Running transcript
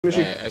Tell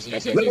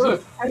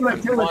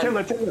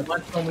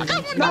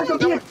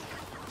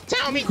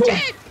me,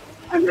 dead!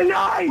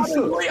 Nice!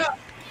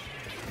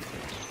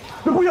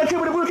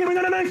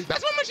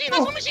 That's one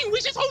machine,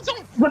 we just hold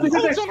on!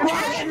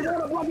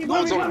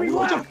 Hold on!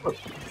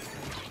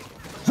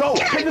 Zo,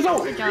 take the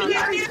zone!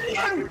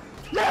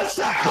 Let's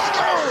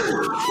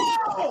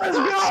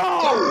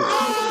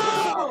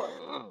go!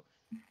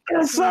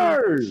 Yes,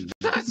 sir!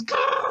 Let's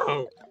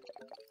go!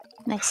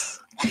 Nice.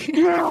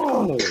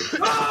 No!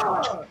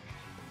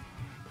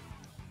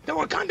 The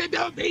Wakanda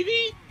dub,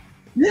 baby!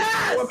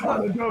 Yes!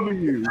 Wakanda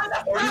W!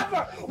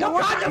 The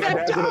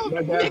Wakanda dub!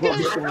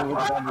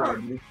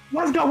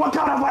 Let's go,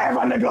 Wakanda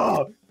forever,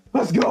 nigga!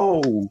 Let's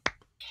go!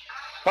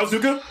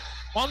 Bazooka?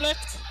 One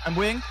left. I'm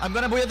wing. I'm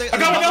gonna wing the. I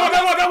got one!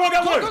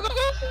 Go!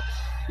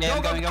 Yeah,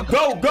 I'm going.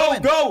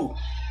 Go!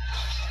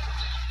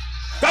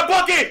 That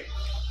bucket!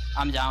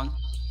 I'm down.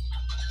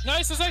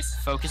 Nice.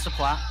 Focus the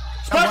plat.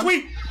 Splash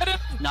weak!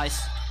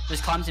 Nice.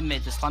 There's climbs in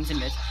mid.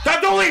 That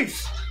no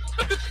leaves!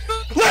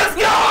 Let's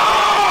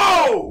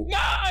go!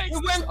 Nice!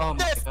 Oh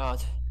my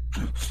god.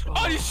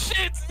 Oh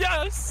shit,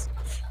 yes!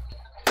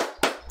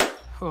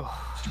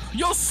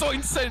 You're so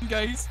insane,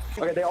 guys.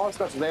 Okay, they all have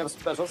specials. They have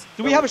specials.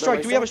 Do we have a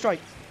strike?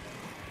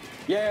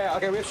 Yeah,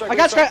 okay, we have strike. I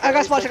got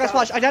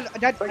splash. I died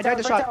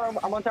the shot.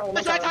 I'm on tower.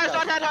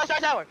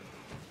 Tower.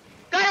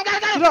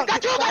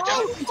 Got two!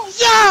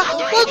 Yeah!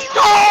 Let's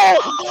go!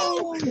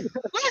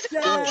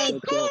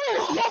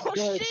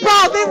 Bro,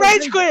 they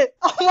rage quit!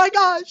 Oh my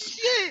gosh!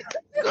 Shit!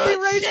 They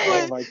rage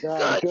quit! Oh my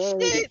god,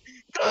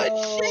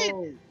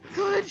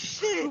 Good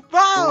shit! Bro!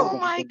 Oh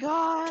my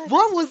god!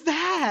 What was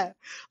that?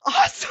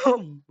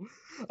 Awesome!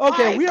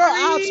 Okay, we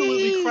are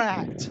absolutely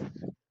cracked.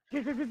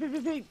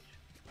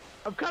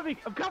 I'm coming!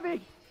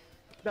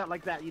 Not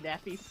like that, you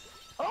nasty.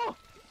 Oh!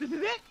 This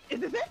is it?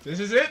 This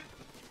is it?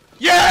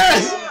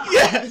 Yes!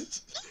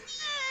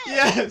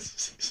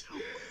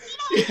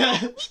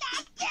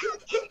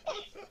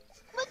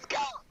 Let's go!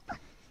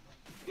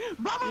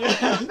 Mama,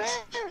 Yes.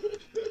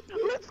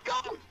 let's go!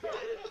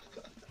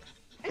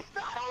 It's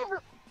not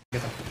over!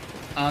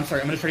 I'm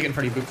sorry, I'm gonna try to get in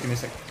front of you, Boop. Give me a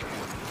sec.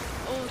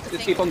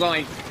 Just keep on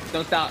going.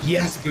 Don't stop.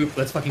 Yes, Boop.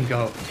 Let's fucking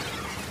go.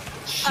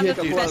 Shit,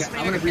 dude.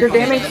 I'm gonna Your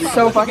damage is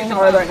so fucking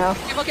hard right now.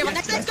 Okay,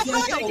 next, go!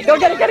 Go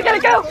get it,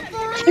 go!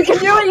 You can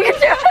do it!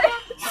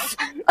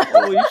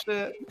 Holy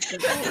shit.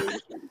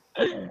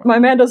 My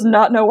man does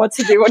not know what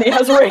to do when he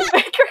has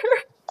Rainmaker.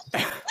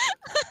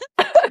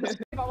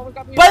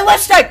 By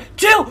left stack!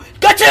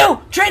 Got two!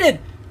 Traded!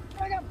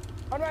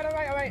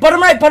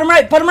 Bottom right!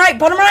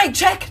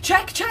 Check!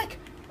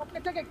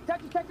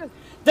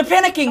 They're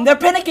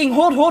panicking!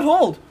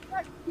 Hold!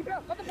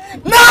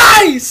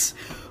 Nice!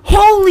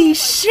 Holy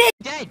shit!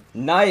 Dead!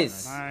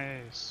 Nice!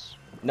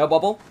 No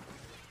bubble?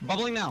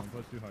 Bubbling now. Don't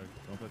push too hard.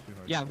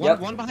 Yeah,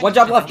 one behind. One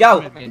job left, Gal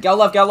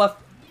left.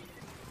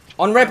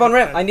 On ramp,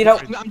 I need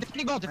help. I'm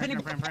defending ball.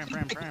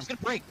 It's gonna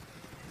break.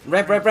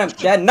 Ramp.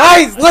 Yeah,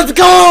 nice! Let's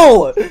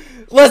go!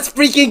 Let's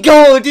freaking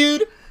go,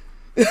 dude!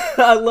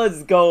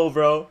 Let's go,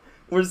 bro.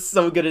 We're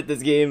so good at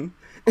this game.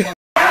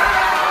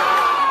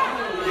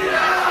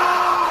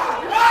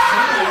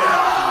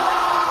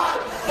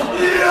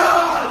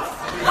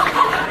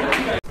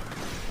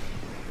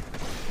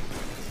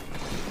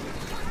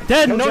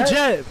 Dead, no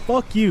jet!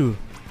 Fuck you!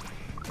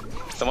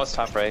 Someone's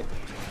top right.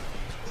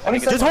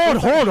 Just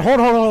hold!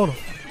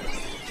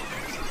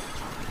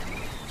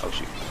 Oh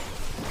shoot.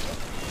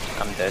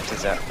 I'm dead to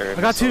that.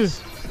 I got two.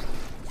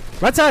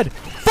 Right side!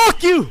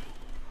 Fuck you!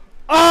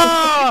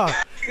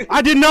 Ah!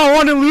 I did not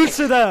want to lose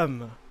to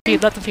them!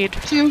 Let them feed.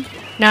 Two.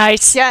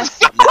 Nice. Yes!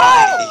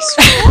 Nice.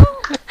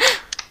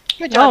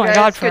 Good job, Oh my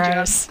god, Good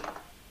Perez.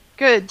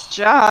 Good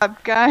job,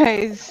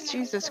 guys.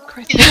 Jesus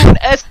Christ.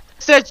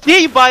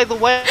 SSD, by the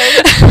way!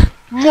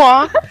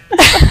 Moi!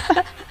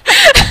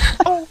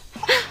 Oh.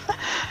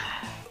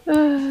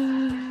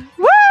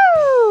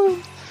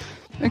 Woo!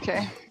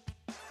 Okay.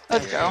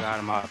 Let's go. Out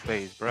of my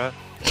face, bruh.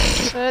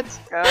 Let's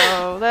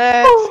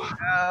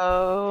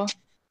go.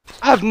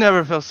 I've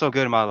never felt so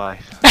good in my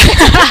life.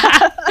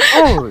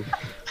 Oh!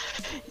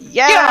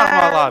 Yes! Get out of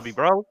my lobby,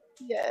 bro.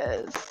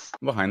 Yes.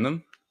 Behind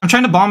them. I'm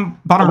trying to bomb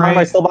bottom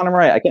right. Still bottom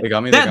right. I can't. They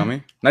got me.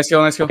 Nice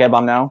kill. Okay,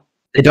 bomb now.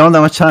 They don't have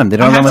that much time. They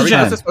don't have that much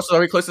time. Are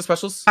we close to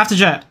specials? Half to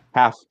jet.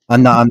 Half.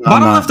 I'm not.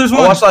 Bottom left, there's one.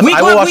 I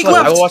will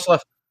watch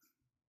left.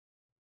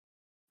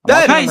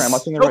 Dead.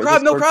 Nice. No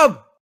crab.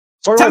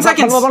 10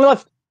 seconds.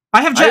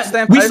 I have jet.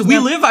 We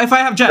live if I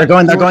have jet. They're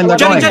going.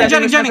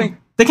 Jetting.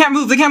 They can't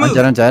move.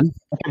 I'm dead.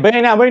 Okay,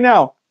 bang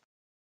now.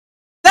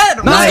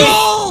 Dead. Nice. Let's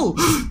go.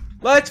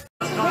 Let's.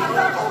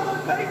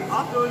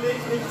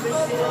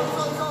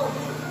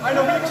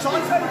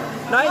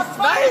 Nice!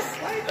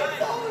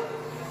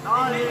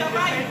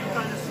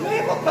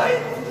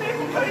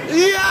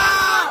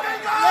 Ja,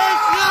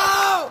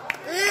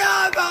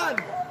 Mann!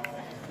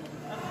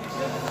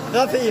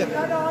 Raphael,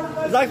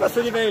 sag was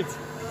für die Welt.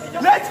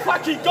 Let's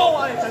fucking go,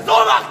 Alter!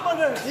 So macht man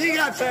das!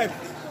 Liga-Chat!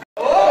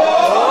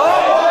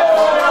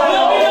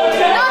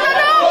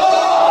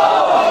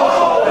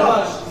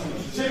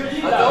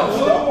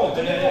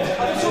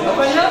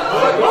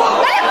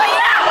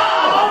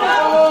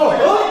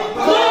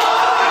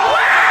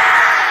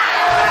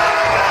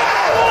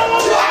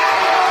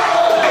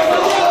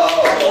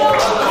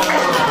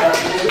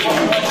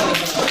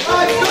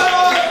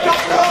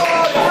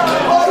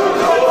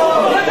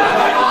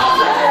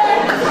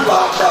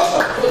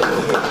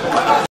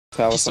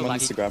 tower. Someone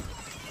needs to grab.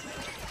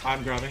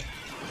 I'm grabbing.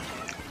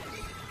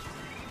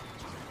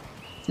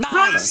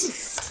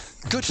 Nice!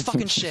 Good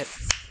fucking shit.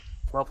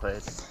 Well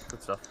played.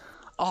 Good stuff.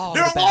 Oh,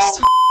 the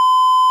best.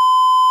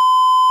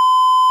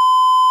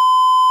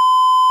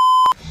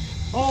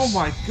 Oh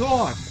my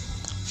god!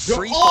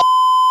 Free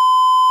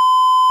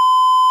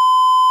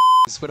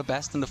we're the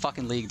best in the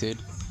fucking league, dude.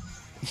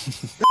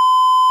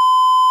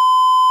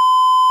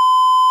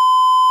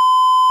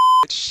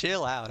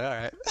 Chill out,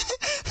 alright.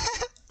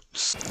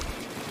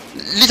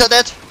 Liter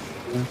dead.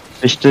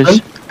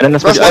 Richtig. Dann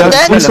das Was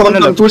war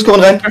denn? Tools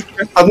kommen rein.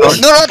 No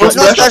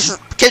splash.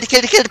 Kill,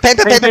 paint.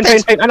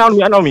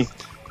 Unknown me.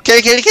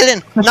 Kill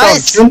him.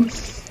 Nice.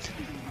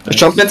 Ich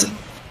jump jetzt.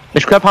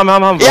 Ich grab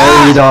haben.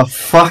 Ja! Alter,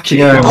 fucking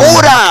hell.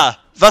 Bruder!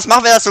 Was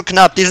machen wir das so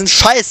knapp? Die sind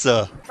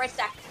scheiße. Right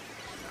stack.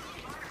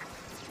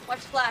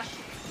 Watch splash.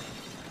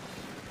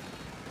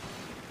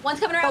 One's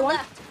coming around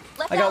left.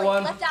 Left I got alley.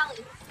 one. Left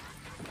alley.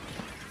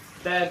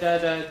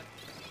 Dead.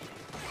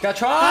 Got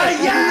try!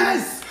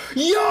 Yes!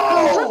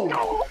 Yo!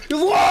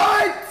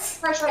 What?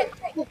 Fresh right.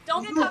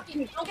 Don't get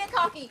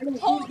cocky.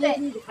 Hold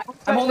it.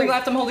 I'm holding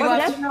left.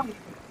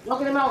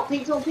 Look at him out.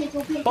 Pink.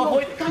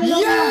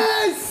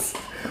 Yes!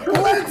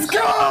 Let's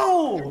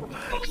go!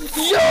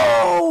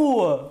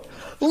 Yo!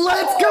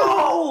 Let's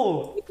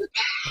go!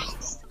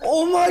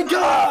 Oh my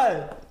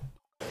god!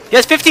 He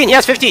has 15.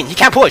 He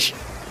can't push.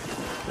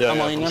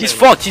 Yeah. He's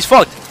fucked.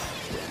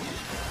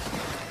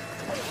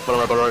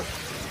 Bottom right.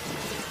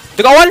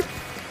 They got one.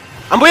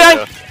 I'm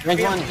behind.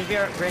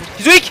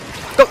 He's weak.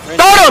 Go,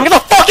 throw him. Get the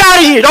fuck out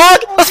of here,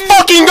 dog. Let's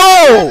fucking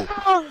go.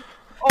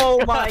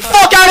 Oh my god.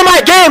 Fuck out of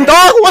my game,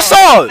 dog. What's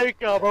up?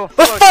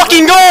 Let's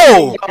fucking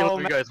go. Oh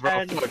man.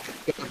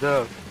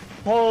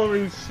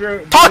 Holy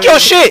shit. Talk your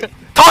shit.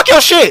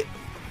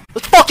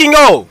 Let's fucking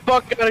go.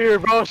 Fuck out of here,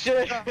 bro.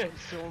 Shit.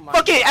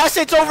 Fuck it.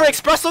 Assets over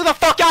express. Get the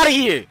fuck out of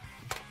here.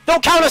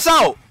 Don't count us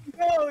out.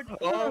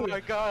 Oh my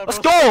god. Let's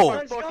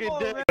go.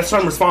 That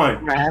summer's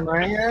fine.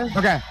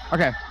 Okay.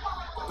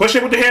 Push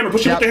it with the hammer.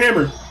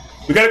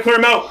 We gotta clear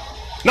him out.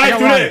 Knife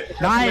through there.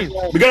 Nice.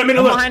 We got a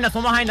minute left.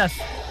 One behind us.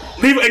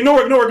 Leave it.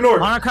 Ignore. On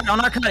our cut.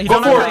 He's Go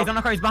on for our it.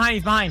 cut.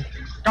 He's behind.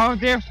 Go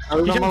there. He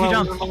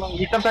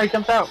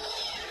jumped out.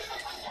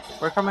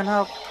 We're coming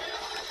out.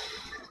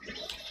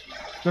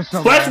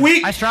 Splash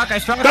weak. I struck.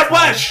 Got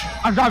flash.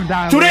 I'm down.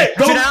 To that.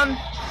 Go. Down.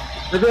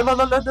 One.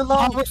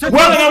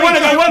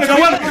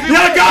 Yeah,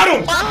 I got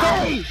him.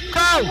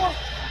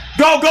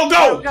 Go.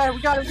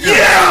 We got him.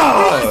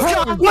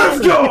 Yeah. Let's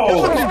go.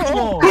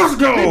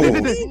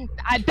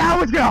 That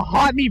was gonna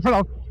haunt me for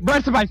the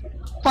rest of my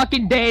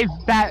fucking days.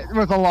 That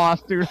was a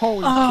loss, dude.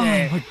 Holy shit.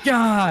 Oh my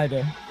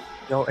god.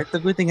 Yo, it's a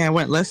good thing I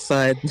went left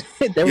side.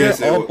 They were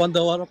all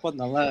bundled up on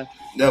the left.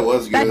 That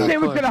was good. That shit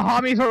was gonna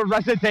haunt me for the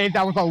rest of the days.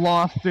 That was a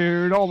loss,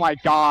 dude. Oh my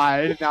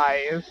god.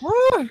 Nice.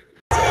 Woo.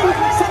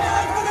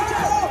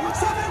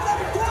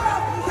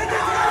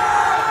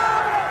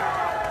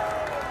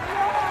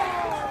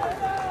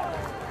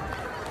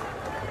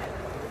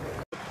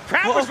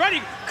 Crab was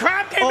ready.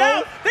 Crab came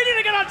out. They need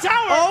to get on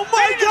tower. Oh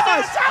my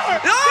gosh!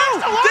 No!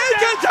 They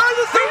can turn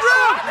this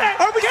around!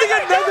 Are we seeing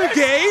another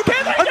game?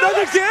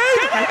 Another game?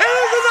 It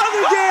is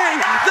another game!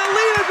 The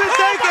lead has been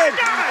taken!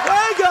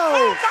 Fuego!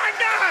 Oh my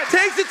god!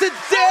 Takes it to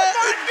death!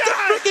 The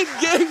freaking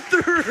game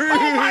 3!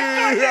 Oh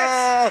my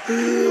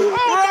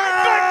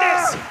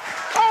goodness!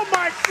 Oh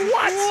my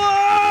what?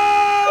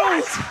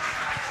 Whoa!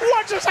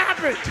 What just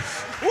happened?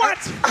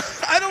 What?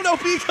 I don't know,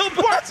 Pico,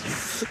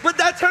 but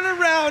that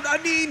turnaround, I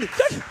mean...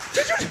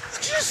 Did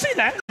you see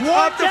that?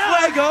 Up to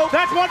Fuego.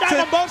 That's one down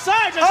on both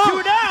sides. That's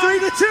 2 down.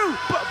 3-2.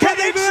 Can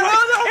they be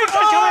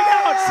coming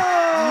out?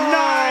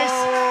 Nice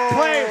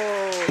play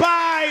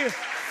by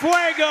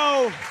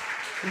Fuego.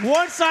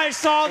 Once I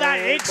saw that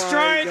ink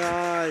strike,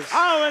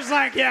 I was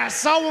like, yeah,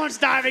 someone's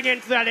diving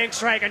into that ink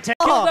strike and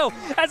taking though,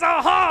 as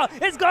AHA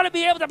is going to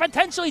be able to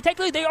potentially take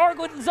the lead. They are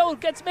going to the zone,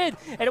 gets mid.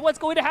 And what's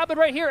going to happen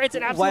right here? It's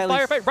an absolute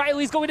firefight.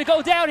 Riley's going to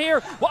go down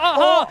here. Well,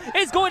 AHA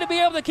is going to be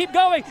able to keep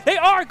going. They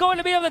are going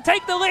to be able to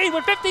take the lead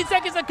with 15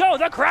 seconds to go.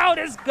 The crowd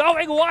is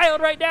going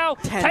wild right now.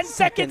 10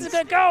 seconds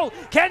to go.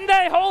 Can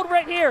they hold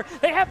right here?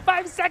 They have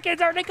 5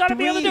 seconds. Are they going to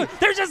be able to do it?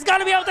 They're just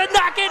going to be able to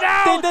knock it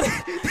out.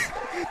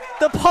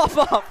 The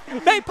pop-up.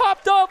 They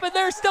popped up and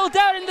they're still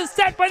down in the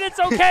set, but it's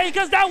okay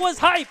because that was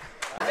hype.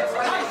 Nice,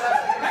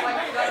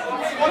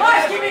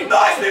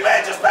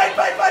 man. Just bang.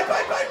 Go,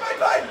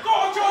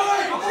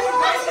 Charlie.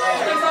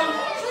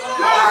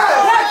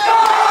 Let's go.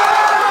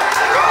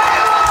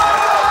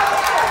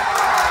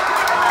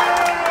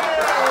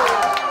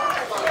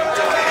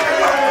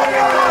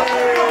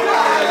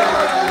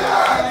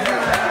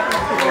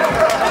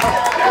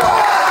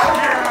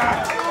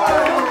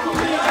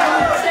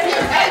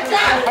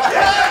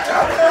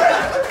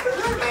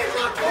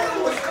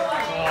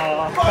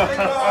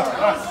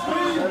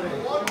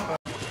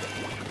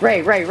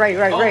 Ray.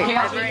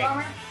 Okay.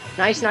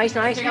 Nice. Nice.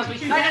 Go.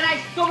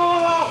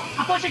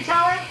 I'm pushing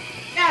tower.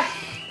 Yes.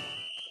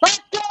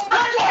 Let's go.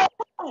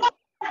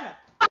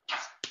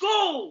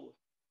 Go.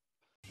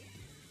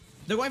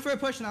 They're going for a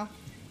push now.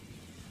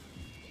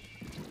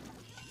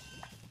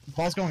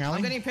 Ball's going alley.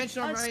 I'm getting pinched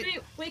on right.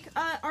 Wait,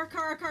 our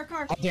car.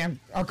 Oh, damn.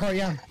 Our car,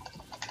 yeah.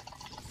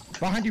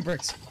 Behind you,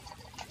 Bricks.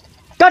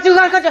 Got you!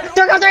 Got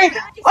three!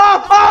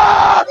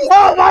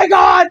 Oh my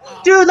god!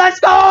 Dude, let's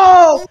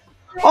go!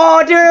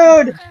 Oh,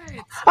 dude!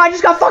 I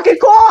just got fucking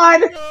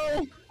quad!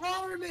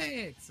 Power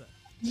mix!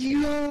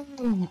 Yo!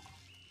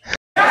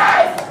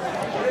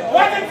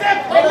 Weapon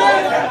zip!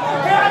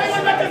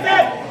 Weapon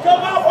zip! Go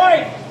ball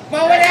point!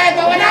 Bow it in!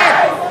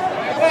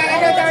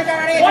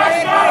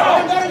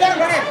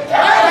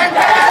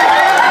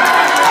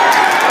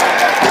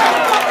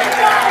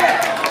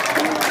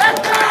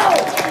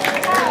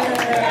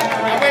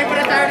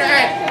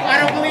 I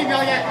don't believe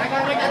y'all yet. I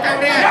gotta make that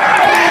down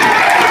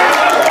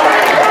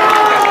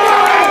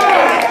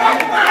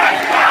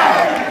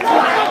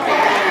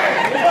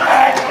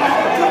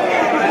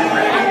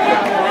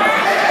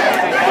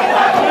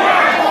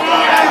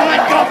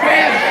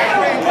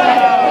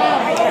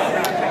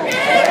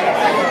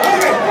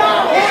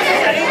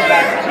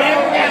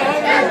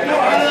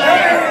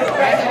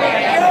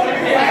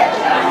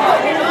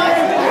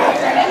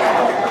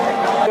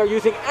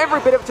Using every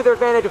bit of it to their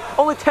advantage.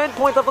 Only 10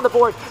 points left on the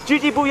board.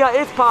 GG Booyah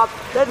is popped.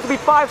 Then it's going to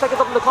be 5 seconds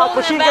left on the clock.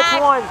 Machine gets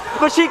 1.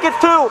 Machine gets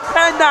 2.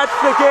 And that's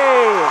the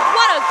game.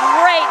 What a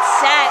great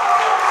set.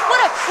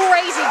 What a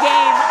crazy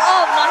game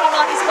of Mahi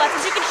Mahi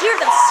Splatoon. You can hear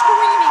them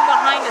screaming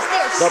behind us.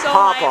 They are so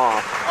pop-off.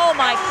 Oh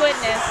my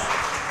goodness.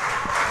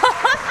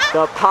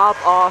 The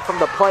pop-off from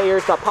the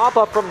players. The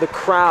pop-off from the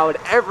crowd.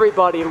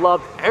 Everybody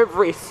loved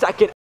every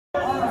second.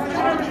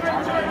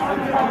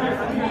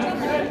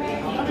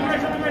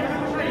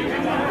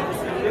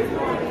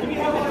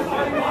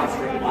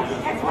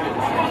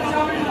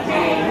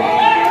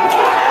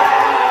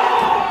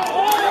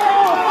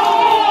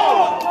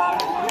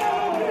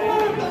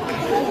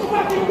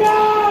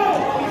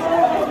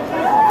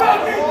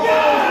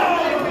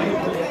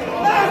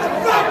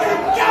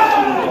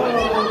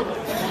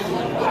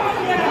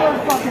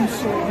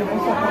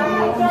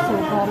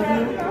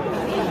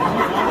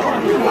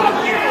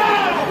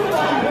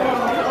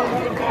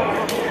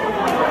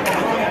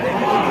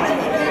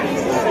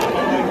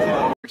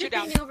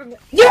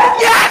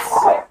 Yes!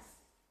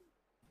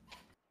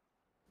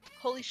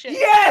 Holy shit.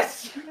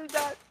 Yes!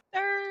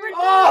 Third.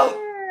 Oh!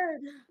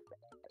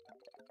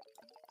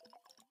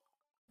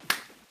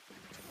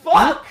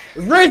 Fuck!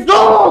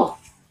 Result!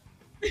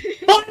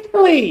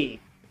 Finally!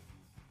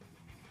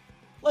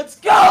 Let's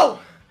go!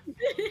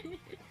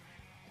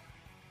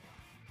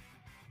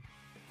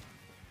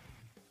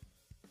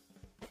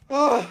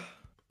 Oh.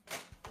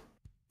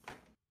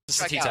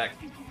 Just a T-Tech.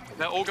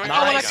 They're all going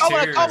Nice,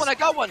 I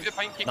got one!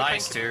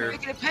 Nice, dude.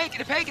 Get a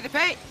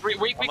paint!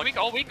 Weak,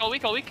 all weak.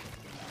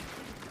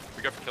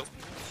 We go for kills.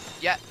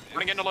 Yeah.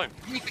 Running in alone.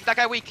 Weak, that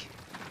guy weak.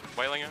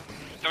 Wailing him.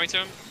 Going to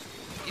him.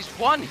 He's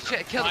one!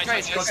 Shit, kill the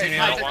trade.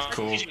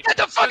 Cool. Get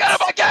the fuck out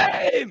of my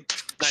game!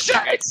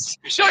 Shit!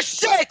 You're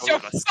shit! You're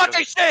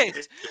fucking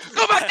shit!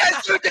 Go back there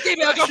and shoot the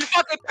team out! You're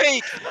fucking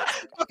pig!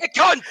 Fucking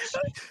cunt!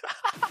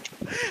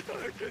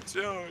 Good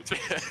job.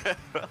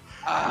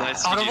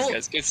 Nice GG's,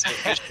 guys. Good stuff.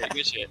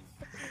 Good shit.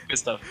 Good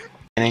stuff.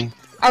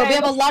 Oh, we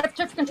have a lot of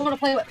turf control to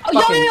play with. Oh, yo,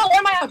 where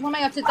am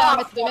I out? Sit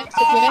down. Sit me.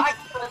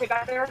 Okay,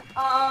 back there.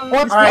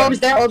 Orbs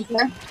there. Okay,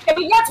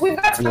 we've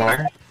got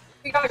space.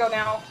 We gotta go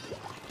now.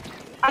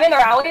 I'm in their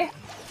alley.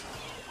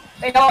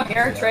 They know I'm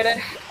here,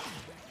 traded.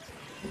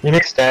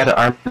 Unix dead,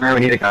 armor, we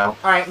need to go.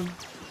 Alright.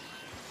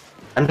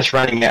 I'm just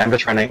running, yeah, You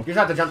just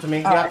have to jump to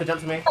me. Yeah,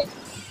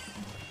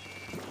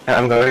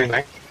 I'm going,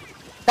 right?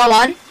 Go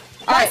on.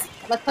 Alright,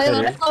 let's play a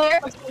little bit slow here.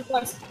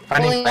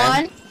 Pulling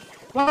on.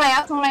 One of my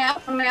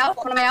out.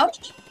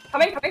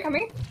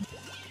 Coming.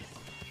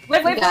 We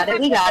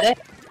got it.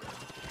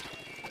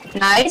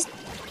 Nice.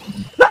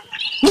 What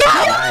did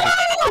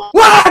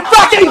I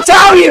fucking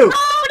tell you?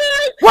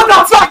 What the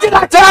fuck did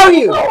I tell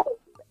you?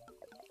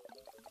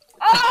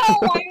 Oh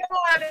my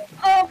god!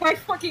 Oh my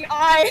fucking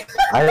eye!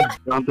 I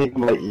don't think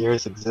my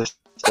ears exist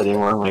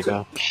anymore, oh my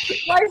god.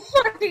 My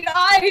fucking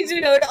eye,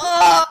 dude!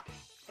 Oh!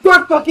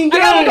 Good fucking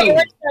game! I gotta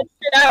work that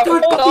shit out.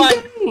 Good Hold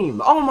fucking on.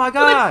 game! Oh my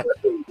god!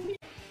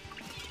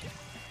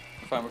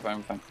 We're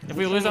fine. If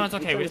we lose on, it's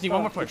okay. We just need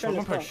one more push.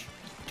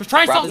 Just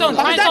try stall zone!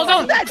 Try stall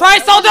zone!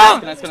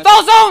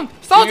 Stall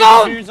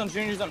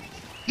zone!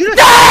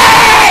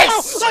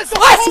 Yes!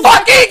 Let's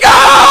fucking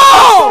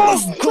go!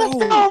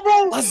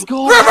 Let's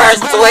go!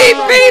 Reverse sweep,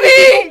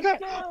 baby!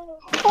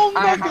 Oh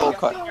my go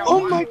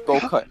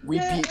cut. We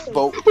beat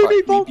boat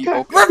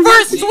cut.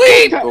 Reverse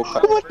sweep!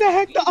 What the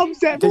heck? The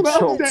upset. They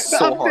choked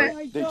so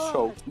hard. They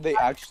choked. They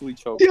actually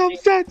choked. The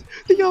upset.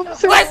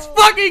 Let's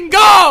fucking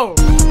go!